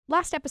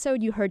Last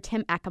episode, you heard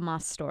Tim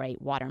Akamoth's story,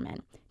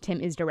 Waterman.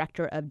 Tim is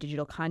director of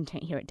digital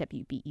content here at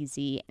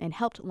WBEZ and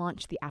helped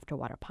launch the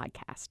Afterwater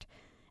podcast.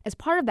 As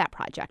part of that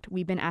project,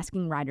 we've been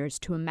asking writers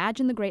to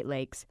imagine the Great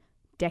Lakes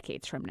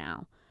decades from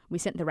now. We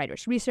sent the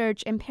writers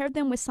research and paired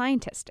them with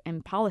scientists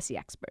and policy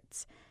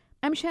experts.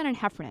 I'm Shannon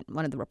Heffernan,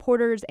 one of the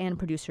reporters and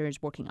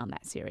producers working on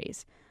that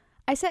series.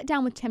 I sat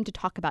down with Tim to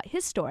talk about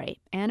his story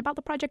and about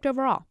the project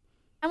overall.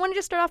 I wanted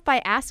to start off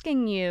by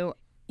asking you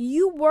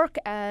work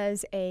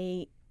as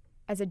a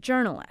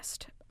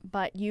journalist,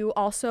 but you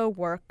also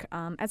work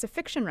as a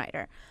fiction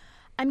writer.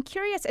 I'm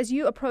curious, as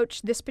you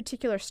approach this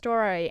particular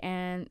story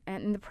and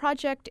the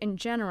project in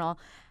general,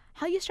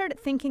 how you started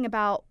thinking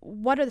about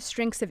what are the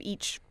strengths of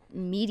each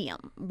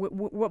medium?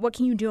 What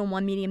can you do in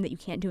one medium that you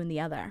can't do in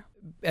the other?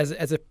 As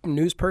a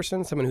news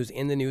person, someone who's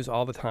in the news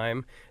all the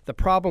time, the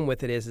problem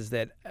with it is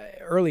that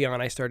early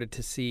on I started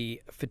to see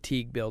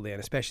fatigue build in,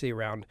 especially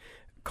around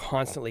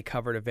constantly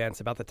covered events.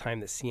 About the time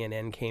that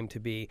CNN came to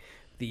be,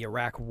 the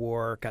Iraq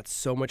War got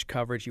so much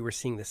coverage. You were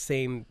seeing the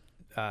same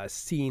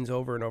scenes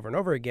over and over and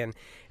over again.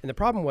 And the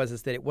problem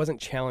was that it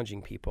wasn't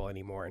challenging people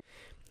anymore.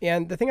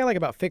 And the thing I like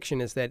about fiction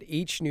is that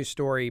each new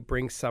story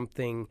brings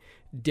something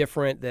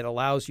different that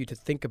allows you to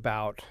think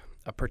about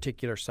a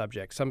particular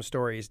subject. Some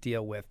stories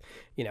deal with,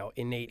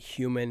 innate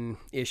human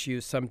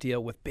issues. Some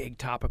deal with big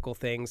topical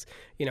things.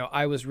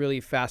 I was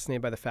really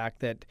fascinated by the fact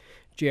that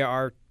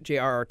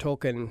J.R.R.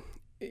 Tolkien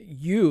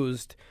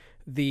used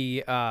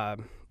the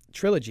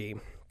trilogy,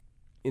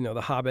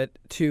 The Hobbit,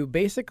 to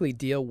basically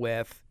deal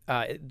with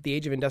the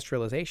age of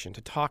industrialization,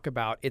 to talk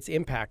about its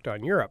impact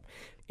on Europe.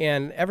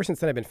 And ever since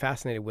then, I've been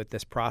fascinated with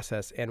this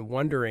process and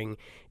wondering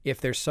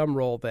if there's some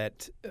role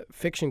that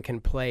fiction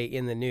can play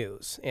in the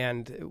news.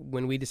 And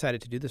when we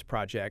decided to do this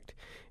project,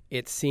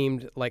 it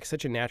seemed like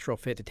such a natural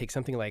fit to take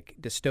something like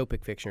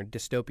dystopic fiction or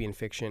dystopian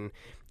fiction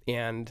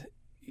and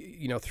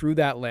through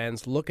that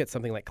lens, look at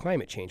something like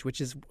climate change,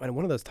 which is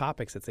one of those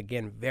topics that's,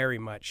 again, very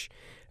much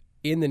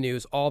in the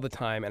news all the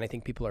time, and I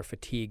think people are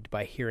fatigued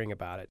by hearing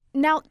about it.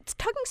 Now,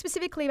 talking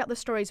specifically about the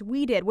stories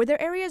we did, were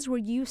there areas where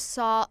you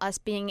saw us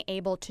being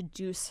able to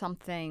do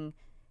something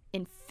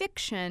in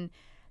fiction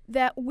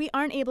that we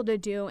aren't able to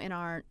do in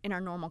our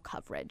normal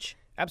coverage?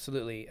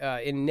 Absolutely.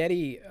 In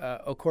Nnedi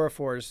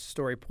Okorafor's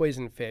story,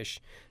 Poison Fish,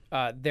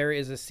 there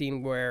is a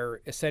scene where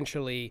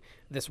essentially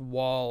this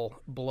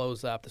wall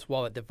blows up, this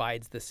wall that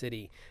divides the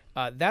city.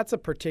 That's a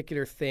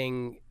particular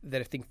thing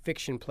that I think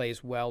fiction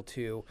plays well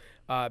to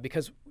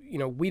because,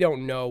 we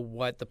don't know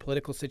what the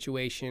political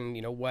situation,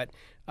 what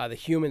the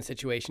human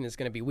situation is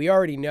going to be. We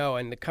already know,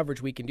 and the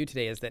coverage we can do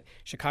today is that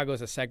Chicago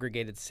is a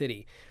segregated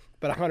city.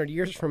 But 100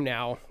 years from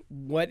now,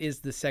 what is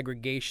the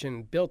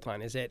segregation built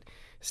on? Is it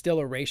still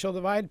a racial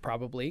divide?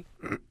 Probably.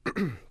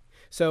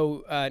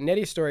 So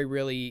Nnedi's story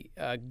really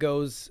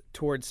goes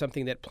towards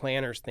something that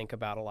planners think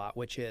about a lot,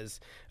 which is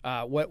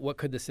what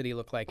could the city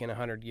look like in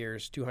 100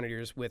 years, 200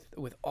 years with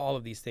all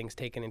of these things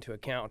taken into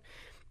account.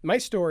 My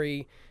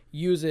story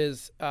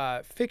uses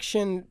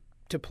fiction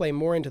to play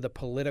more into the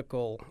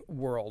political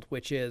world,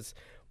 which is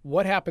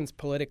what happens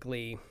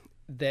politically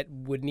that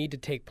would need to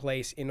take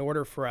place in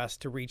order for us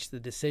to reach the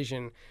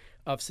decision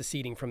of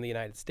seceding from the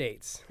United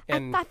States.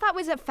 And I thought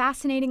was a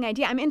fascinating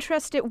idea. I'm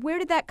interested, where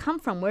did that come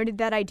from? Where did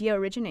that idea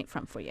originate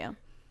from for you?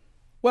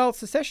 Well,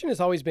 secession has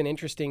always been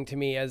interesting to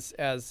me as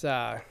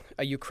a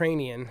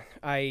Ukrainian.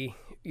 I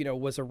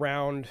was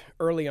around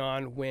early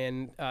on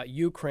when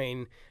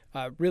Ukraine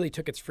really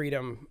took its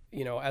freedom,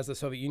 as the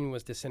Soviet Union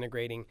was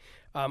disintegrating.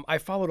 I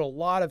followed a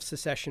lot of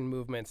secession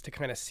movements to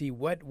kind of see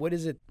what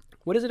is it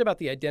about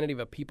the identity of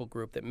a people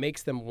group that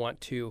makes them want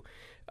to,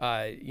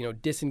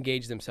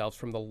 disengage themselves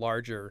from the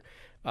larger,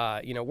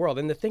 world.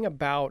 And the thing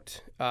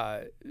about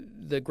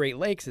the Great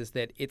Lakes is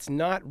that it's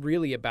not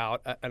really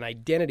about an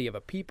identity of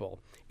a people.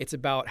 It's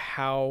about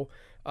how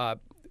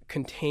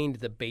contained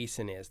the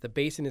basin is. The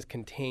basin is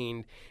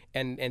contained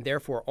and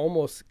therefore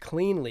almost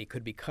cleanly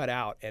could be cut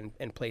out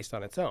and placed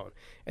on its own.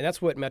 And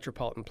that's what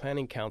Metropolitan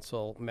Planning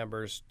Council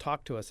members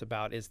talk to us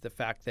about, is the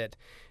fact that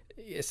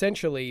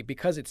essentially,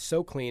 because it's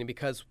so clean,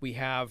 because we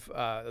have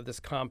this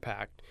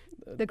compact,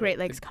 the Great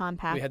Lakes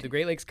Compact. We had the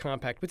Great Lakes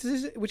Compact, which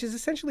is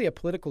essentially a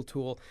political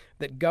tool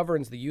that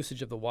governs the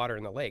usage of the water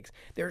in the lakes.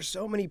 There are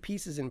so many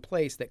pieces in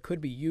place that could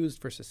be used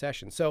for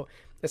secession. So,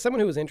 as someone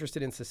who was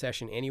interested in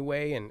secession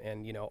anyway, and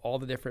all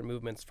the different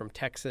movements from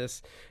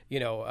Texas,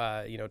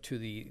 to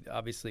the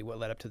obviously what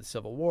led up to the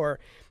Civil War,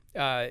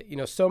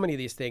 so many of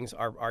these things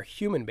are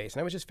human based,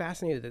 and I was just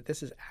fascinated that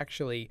this is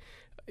actually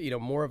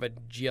more of a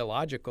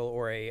geological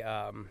or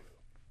a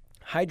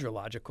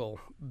hydrological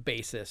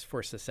basis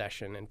for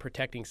secession and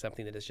protecting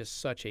something that is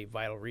just such a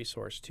vital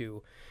resource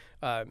to,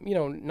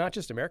 not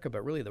just America,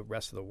 but really the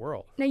rest of the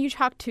world. Now, you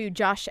talked to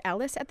Josh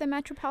Ellis at the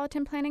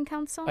Metropolitan Planning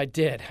Council? I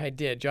did.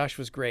 Josh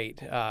was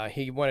great.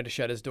 He wanted to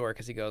shut his door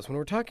because he goes, when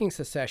we're talking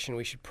secession,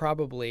 we should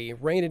probably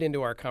rein it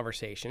into our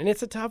conversation. And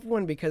it's a tough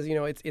one because,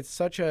 it's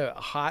such a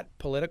hot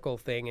political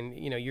thing and,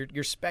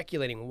 you're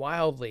speculating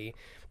wildly.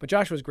 But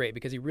Josh was great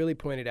because he really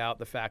pointed out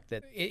the fact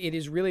that it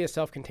is really a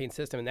self-contained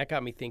system. And that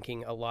got me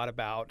thinking a lot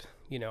about,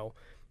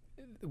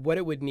 what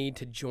it would need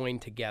to join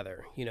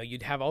together.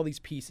 You'd have all these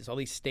pieces, all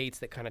these states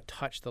that kind of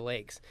touch the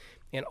lakes,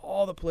 and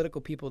all the political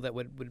people that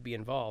would be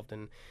involved.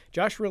 And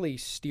Josh really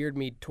steered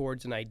me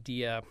towards an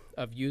idea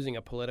of using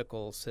a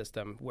political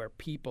system where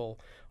people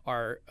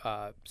are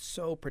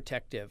so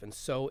protective and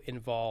so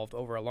involved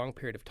over a long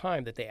period of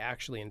time that they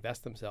actually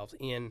invest themselves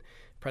in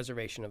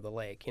preservation of the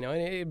lake. And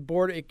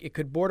it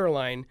could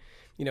borderline,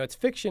 it's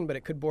fiction, but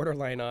it could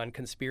borderline on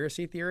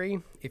conspiracy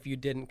theory if you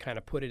didn't kind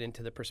of put it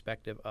into the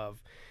perspective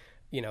of,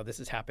 this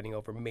is happening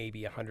over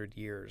maybe 100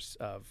 years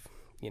of,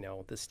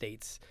 the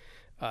states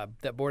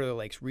that border the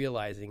lakes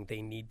realizing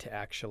they need to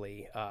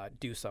actually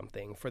do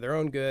something for their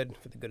own good,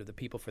 for the good of the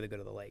people, for the good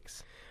of the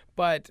lakes.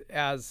 But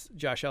as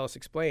Josh Ellis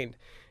explained,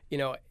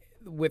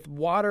 with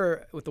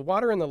the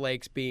water in the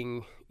lakes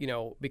being,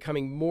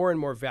 becoming more and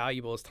more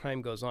valuable as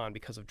time goes on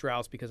because of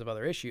droughts, because of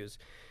other issues,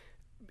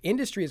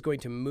 industry is going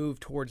to move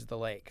towards the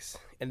lakes,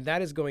 and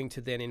that is going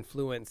to then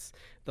influence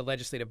the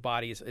legislative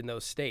bodies in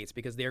those states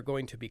because they're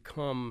going to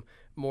become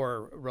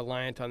more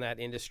reliant on that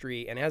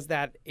industry. And as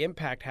that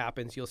impact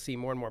happens, you'll see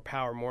more and more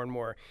power, more and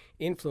more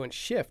influence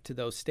shift to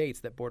those states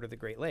that border the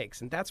Great Lakes.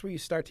 And that's where you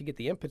start to get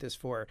the impetus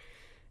for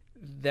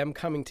them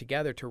coming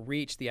together to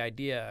reach the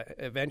idea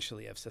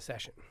eventually of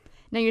secession.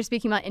 Now you're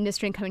speaking about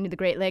industry and coming to the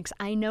Great Lakes.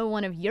 I know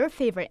one of your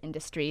favorite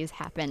industries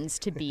happens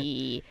to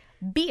be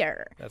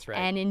beer. That's right.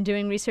 And in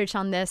doing research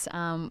on this,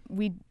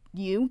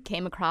 you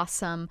came across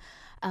some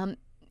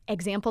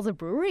examples of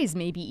breweries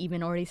maybe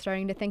even already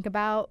starting to think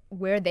about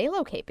where they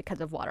locate because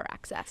of water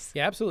access.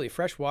 Yeah, absolutely.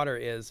 Fresh water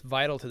is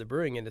vital to the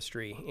brewing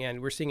industry. And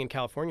we're seeing in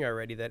California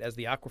already that as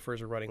the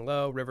aquifers are running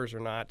low, rivers are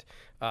not,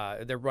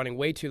 they're running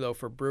way too low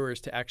for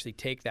brewers to actually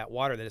take that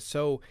water that is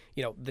so,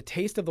 the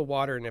taste of the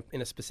water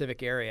in a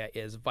specific area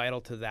is vital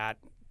to that,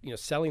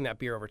 selling that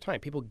beer over time.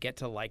 People get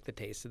to like the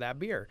taste of that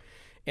beer.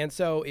 And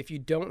so if you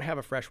don't have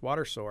a fresh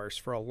water source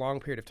for a long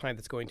period of time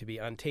that's going to be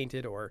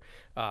untainted or,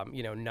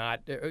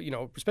 not,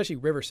 especially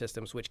river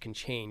systems, which can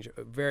change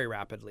very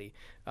rapidly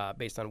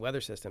based on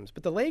weather systems.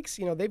 But the lakes,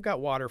 they've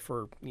got water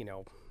for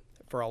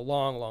a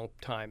long, long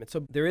time. And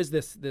so there is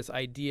this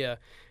idea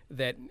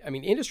that,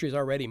 industry is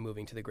already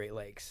moving to the Great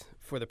Lakes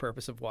for the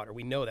purpose of water.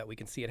 We know that. We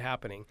can see it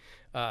happening.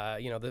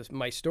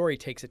 My story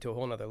takes it to a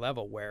whole nother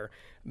level where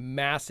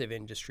massive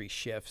industry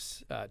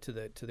shifts to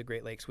the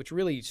Great Lakes, which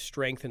really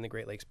strengthen the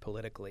Great Lakes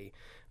politically.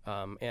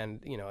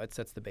 It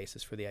sets the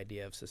basis for the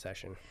idea of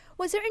secession.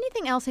 Was there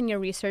anything else in your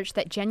research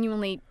that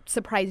genuinely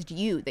surprised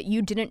you that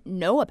you didn't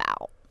know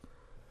about?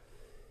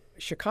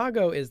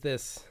 Chicago is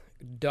this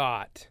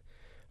dot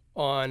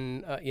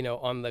on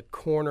the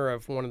corner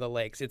of one of the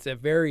lakes. It's a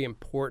very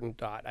important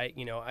dot.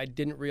 I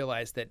didn't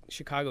realize that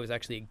Chicago is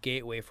actually a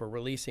gateway for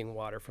releasing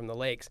water from the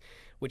lakes,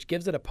 which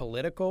gives it a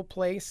political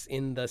place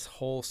in this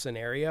whole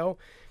scenario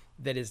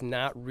that is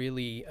not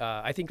really,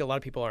 I think a lot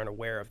of people aren't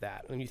aware of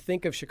that. When you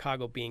think of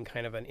Chicago being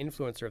kind of an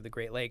influencer of the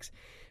Great Lakes,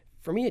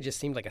 for me it just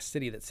seemed like a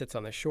city that sits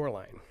on the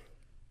shoreline.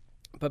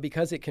 But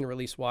because it can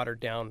release water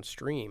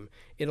downstream,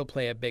 it'll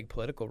play a big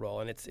political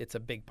role, and it's a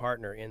big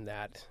partner in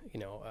that,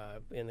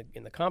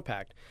 in the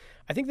compact.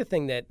 I think the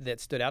thing that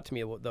stood out to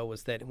me, though,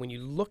 was that when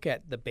you look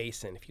at the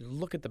basin, if you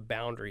look at the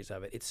boundaries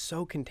of it, it's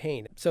so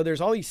contained. So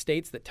there's all these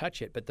states that touch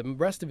it, but the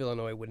rest of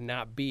Illinois would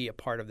not be a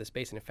part of this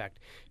basin. In fact,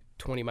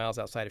 20 miles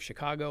outside of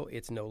Chicago,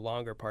 it's no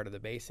longer part of the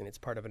basin. It's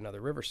part of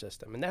another river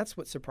system. And that's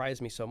what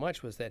surprised me so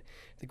much, was that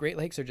the Great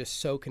Lakes are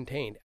just so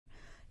contained.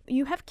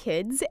 You have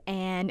kids,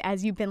 and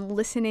as you've been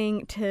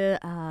listening to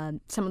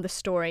some of the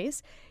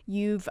stories,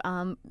 you've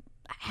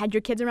had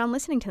your kids around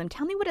listening to them.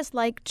 Tell me what it's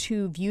like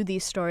to view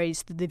these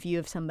stories through the view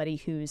of somebody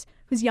who's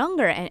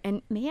younger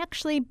and may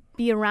actually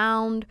be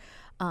around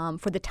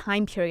for the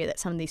time period that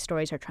some of these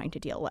stories are trying to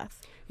deal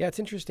with. Yeah, it's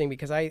interesting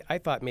because I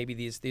thought maybe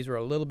these were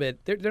a little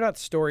bit, they're not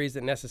stories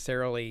that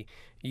necessarily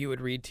you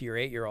would read to your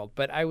 8-year-old,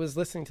 but I was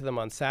listening to them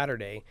on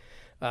Saturday.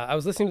 I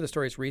was listening to the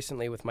stories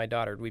recently with my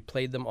daughter. We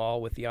played them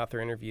all with the author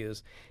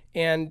interviews.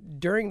 And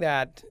during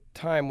that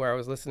time where I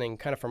was listening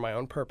kind of for my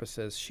own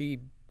purposes, she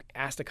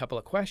asked a couple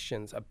of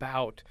questions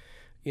about,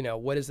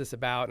 what is this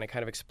about? And I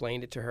kind of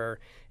explained it to her.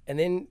 And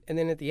then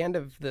at the end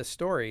of the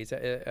stories,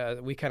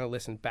 we kind of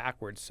listened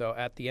backwards. So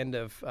at the end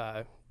of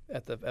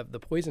the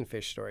poison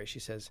fish story, she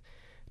says,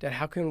 "Dad,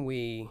 how can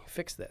we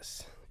fix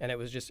this?" And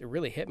it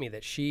really hit me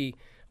that she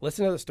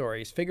listened to the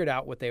stories, figured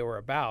out what they were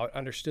about,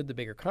 understood the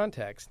bigger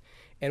context,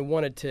 and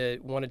wanted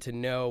to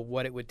know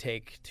what it would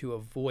take to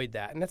avoid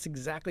that. And that's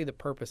exactly the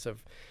purpose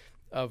of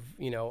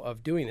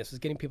doing this, is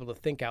getting people to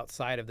think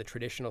outside of the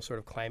traditional sort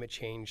of climate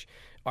change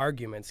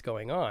arguments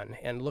going on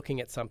and looking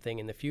at something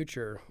in the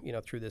future,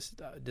 through this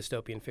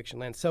dystopian fiction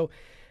lens. So,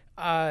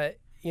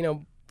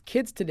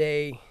 kids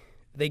today,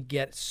 they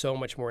get so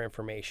much more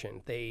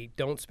information. They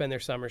don't spend their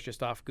summers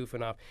just off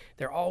goofing off.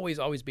 They're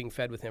always being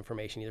fed with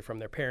information, either from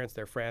their parents,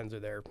 their friends, or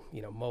their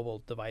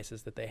mobile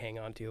devices that they hang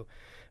on to.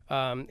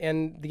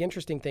 And the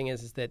interesting thing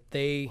is that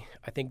they,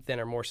 I think, then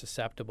are more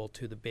susceptible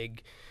to the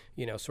big,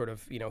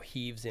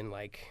 heaves in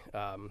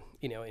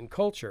in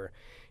culture.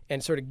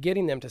 And sort of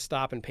getting them to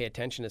stop and pay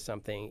attention to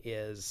something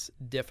is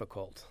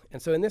difficult.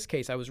 And so in this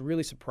case, I was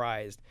really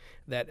surprised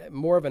that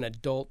more of an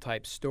adult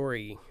type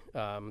story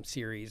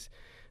series,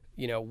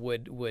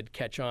 would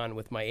catch on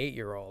with my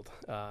 8-year-old.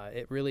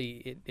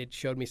 It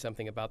showed me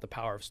something about the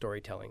power of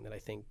storytelling that I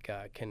think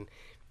can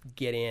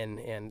get in,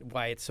 and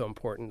why it's so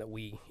important that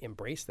we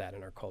embrace that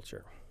in our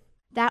culture.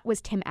 That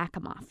was Tim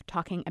Achamoff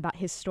talking about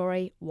his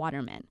story,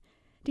 Watermen.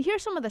 To hear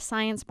some of the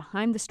science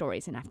behind the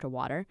stories in After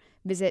Water,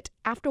 visit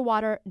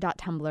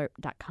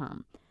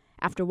afterwater.tumblr.com.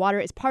 After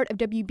Water is part of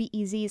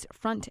WBEZ's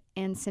Front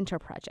and Center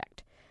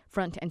project.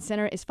 Front and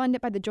Center is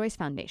funded by the Joyce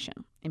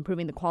Foundation,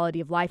 improving the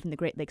quality of life in the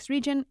Great Lakes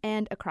region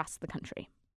and across the country.